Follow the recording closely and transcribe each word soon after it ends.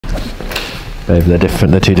Babe, they're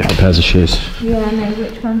different. They're two different pairs of shoes. Yeah, I know.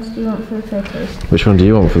 Which ones do you want for the photos? Which one do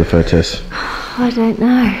you want for the photos? I don't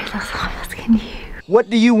know. That's why I'm asking you. What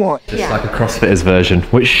do you want? It's like a CrossFitters version.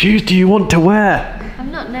 Which shoes do you want to wear?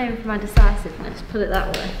 I'm not known for my decisiveness. Put it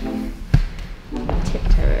that way.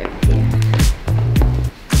 Tiptoe over here.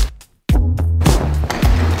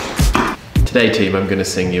 Today, team, I'm going to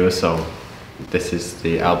sing you a song. This is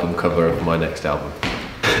the album cover of my next album.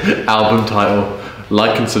 Album title,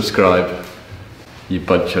 like and subscribe, you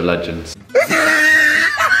bunch of legends.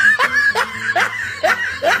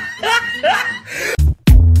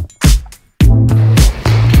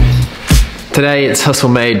 Today it's Hustle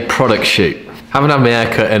Made product shoot. Haven't had my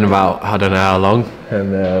hair cut in about, I don't know how long.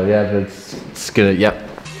 And yeah, it's gonna, yep.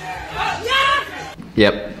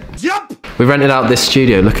 Yep. We rented out this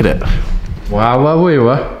studio, look at it. Wow, wow, we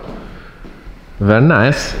were. Very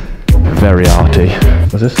nice. Very arty.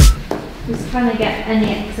 What's this? Just trying to get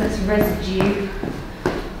any excess residue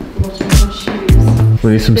washing my shoes.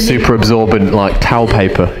 We need some super absorbent like towel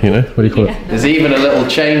paper, you know? What do you call it? There's even a little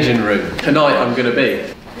changing room. Tonight I'm gonna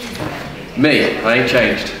be me, I ain't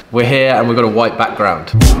changed. We're here and we've got a white background.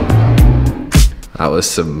 That was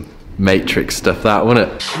some Matrix stuff, that,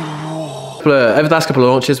 wasn't it? Over the last couple of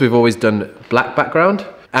launches, we've always done black background.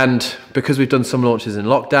 And because we've done some launches in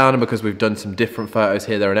lockdown and because we've done some different photos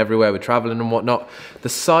here, there and everywhere, we're traveling and whatnot, the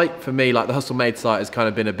site for me, like the Hustle Made site, has kind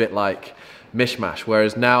of been a bit like mishmash.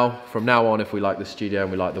 Whereas now, from now on, if we like the studio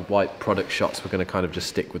and we like the white product shots, we're gonna kind of just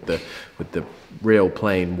stick with the real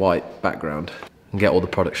plain white background and get all the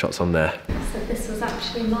product shots on there. So this was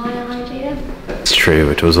actually my idea? It's true,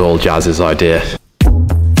 it was all Jazz's idea.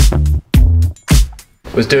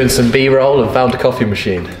 Was doing some B-roll and found a coffee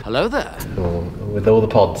machine. Hello there. Oh, with all the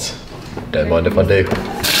pods. Don't mind if I do.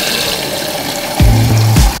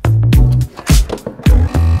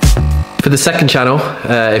 For the second channel,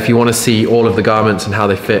 if you want to see all of the garments and how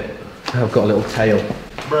they fit, I've got a little tail.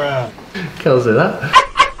 Bruh. Can't say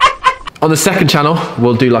that. On the second channel,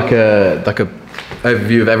 we'll do like a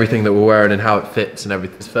overview of everything that we're wearing and how it fits and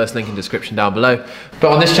everything. First link in description down below.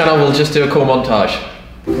 But on this channel, we'll just do a cool montage.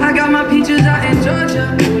 I got my peaches out in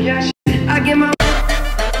Georgia. Oh yeah, I get my.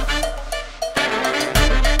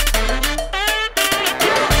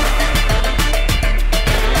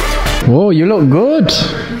 Whoa, you look good.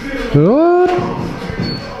 Good.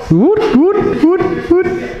 Good.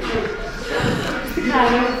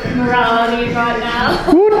 Morale on you right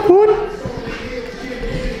now. Good.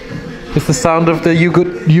 It's the sound of the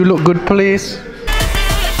you look good police.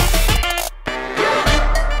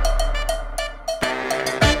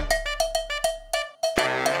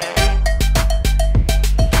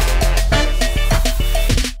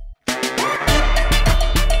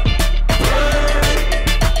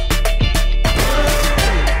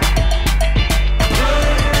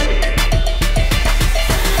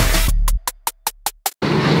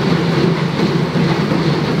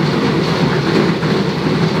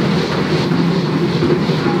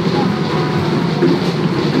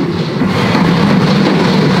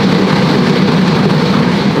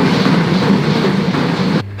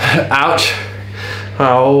 Ouch.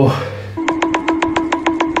 Oh.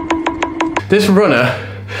 This runner,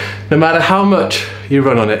 no matter how much you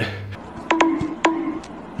run on it,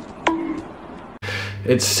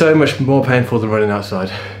 it's so much more painful than running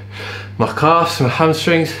outside. My calves, my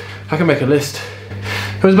hamstrings, I can make a list.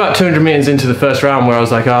 It was about 200 meters into the first round where I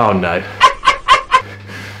was like, oh no.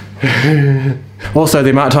 Also,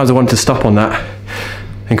 the amount of times I wanted to stop on that,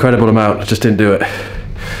 incredible amount, I just didn't do it.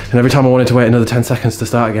 And every time I wanted to wait another 10 seconds to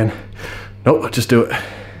start again, nope, just do it.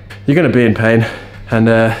 You're gonna be in pain, and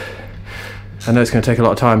I know it's gonna take a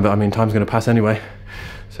lot of time, but I mean, time's gonna pass anyway,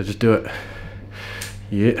 so just do it.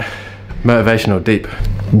 Yeah, motivational deep.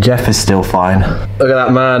 Jeff is still fine. Look at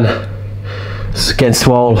that man, it's getting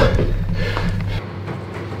swole.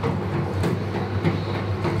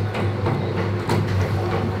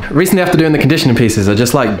 Recently, after doing the conditioning pieces, I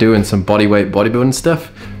just like doing some bodyweight bodybuilding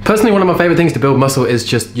stuff. Personally, one of my favorite things to build muscle is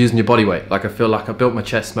just using your body weight. Like I feel like I built my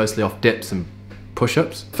chest mostly off dips and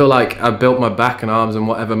push-ups. I feel like I built my back and arms and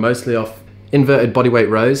whatever mostly off inverted bodyweight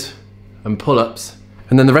rows and pull-ups.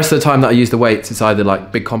 And then the rest of the time that I use the weights, it's either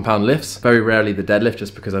like big compound lifts, very rarely the deadlift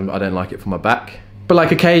just because I don't like it for my back. But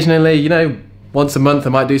like occasionally, you know, once a month I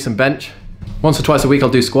might do some bench. Once or twice a week I'll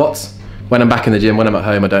do squats. When I'm back in the gym, when I'm at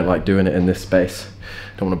home, I don't like doing it in this space.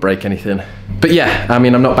 Don't want to break anything. But yeah, I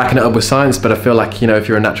mean, I'm not backing it up with science, but I feel like, you know, if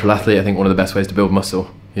you're a natural athlete, I think one of the best ways to build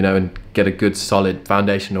muscle, you know, and get a good, solid,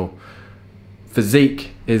 foundational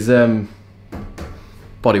physique is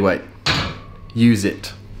body weight. Use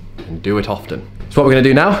it and do it often. So what we're gonna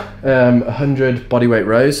do now, 100 bodyweight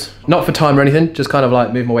rows. Not for time or anything, just kind of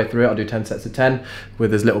like move my way through it. I'll do 10 sets of 10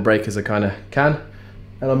 with as little break as I kind of can.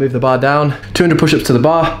 And I'll move the bar down, 200 push-ups to the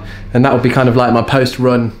bar, and that will be kind of like my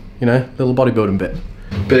post-run, you know, little bodybuilding bit.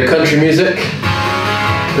 Bit of country music,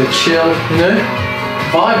 bit of chill, you know,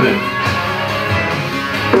 vibing.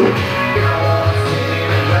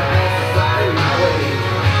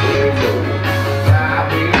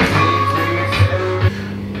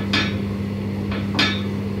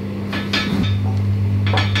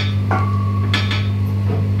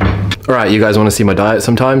 All right, you guys want to see my diet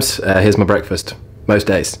sometimes? Here's my breakfast, most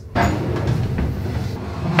days.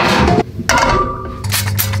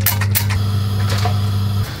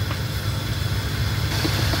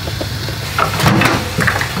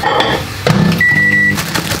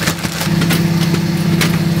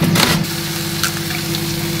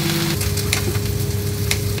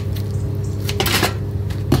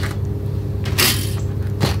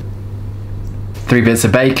 Three bits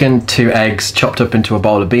of bacon, 2 eggs chopped up into a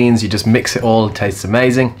bowl of beans. You just mix it all, it tastes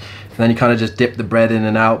amazing. And then you kind of just dip the bread in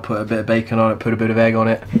and out, put a bit of bacon on it, put a bit of egg on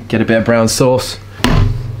it, get a bit of brown sauce.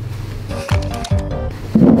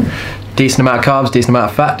 Decent amount of carbs, decent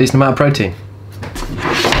amount of fat, decent amount of protein.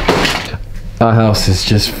 Our house is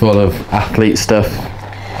just full of athlete stuff.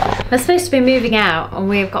 We're supposed to be moving out and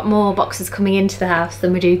we've got more boxes coming into the house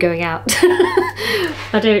than we do going out.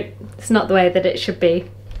 It's not the way that it should be.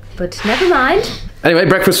 But never mind. Anyway,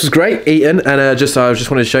 breakfast was great, eaten, and I just wanted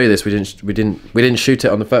to show you this. We didn't shoot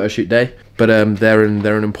it on the photo shoot day, but they're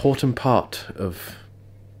an important part of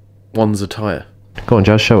one's attire. Go on,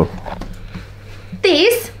 Jazz, show them.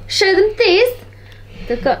 These, show them these.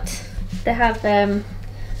 They have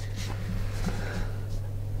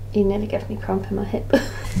you nearly gave me cramp in my hip.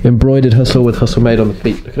 Embroidered hustle with hustle made on the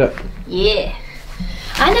feet. Look at that. Yeah.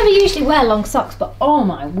 I never usually wear long socks, but oh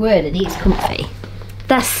my word, are these comfy.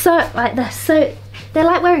 They're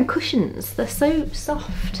like wearing cushions. They're so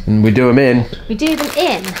soft. And we do them in. We do them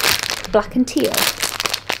in black and teal,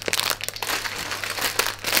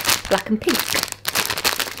 black and pink,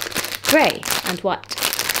 grey and white,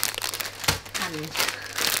 and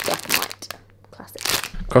black and white. Classic.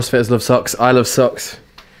 CrossFitters love socks. I love socks.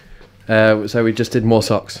 So we just did more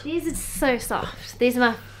socks. These are so soft. These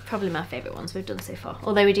are probably my favourite ones we've done so far.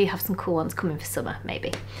 Although we do have some cool ones coming for summer,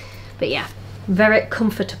 maybe. But yeah. Very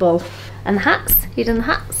comfortable. And the hats, you done the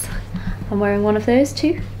hats? I'm wearing one of those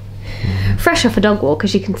too. Fresh off a dog walk,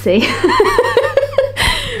 as you can see.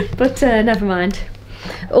 But never mind.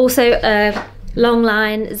 Also a long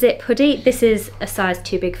line zip hoodie. This is a size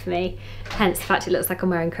too big for me, hence the fact it looks like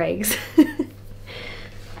I'm wearing Craig's.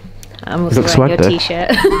 I'm also wearing your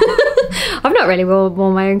t-shirt. I've not really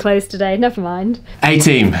worn my own clothes today, never mind.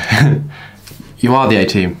 A-team. You are the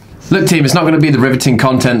A-team. Look team, it's not going to be the riveting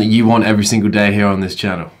content that you want every single day here on this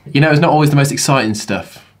channel. You know, it's not always the most exciting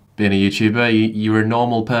stuff being a YouTuber. You're a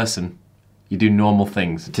normal person. You do normal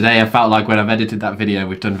things. Today I felt like when I've edited that video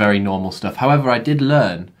we've done very normal stuff. However, I did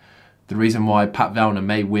learn the reason why Pat Vellner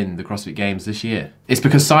may win the CrossFit Games this year. It's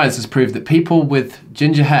because science has proved that people with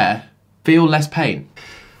ginger hair feel less pain.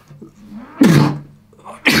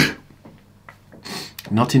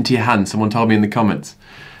 Not into your hand, someone told me in the comments.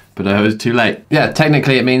 But it was too late. Yeah,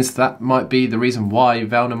 technically it means that might be the reason why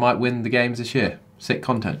Vellner might win the games this year. Sick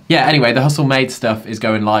content. Yeah, anyway, the Hustle Made stuff is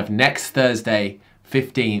going live next Thursday,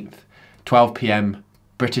 15th, 12 PM,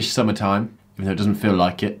 British summertime, even though it doesn't feel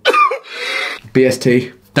like it.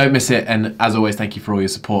 BST. Don't miss it, and as always, thank you for all your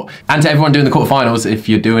support. And to everyone doing the quarterfinals, if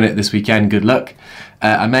you're doing it this weekend, good luck.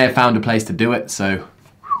 I may have found a place to do it, so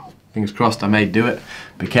fingers crossed I may do it.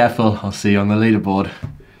 Be careful, I'll see you on the leaderboard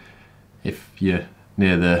if you're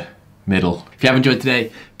near the middle. If you have enjoyed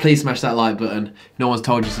today, please smash that like button. If no one's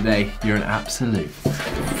told you today, you're an absolute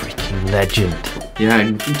freaking legend.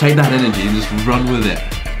 Yeah, take that energy and just run with it.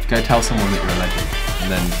 Go tell someone that you're a legend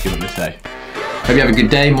and then see what they say. Hope you have a good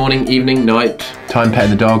day, morning, evening, night, time petting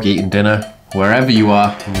the dog, eating dinner, wherever you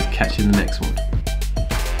are, and we'll catch you in the next one.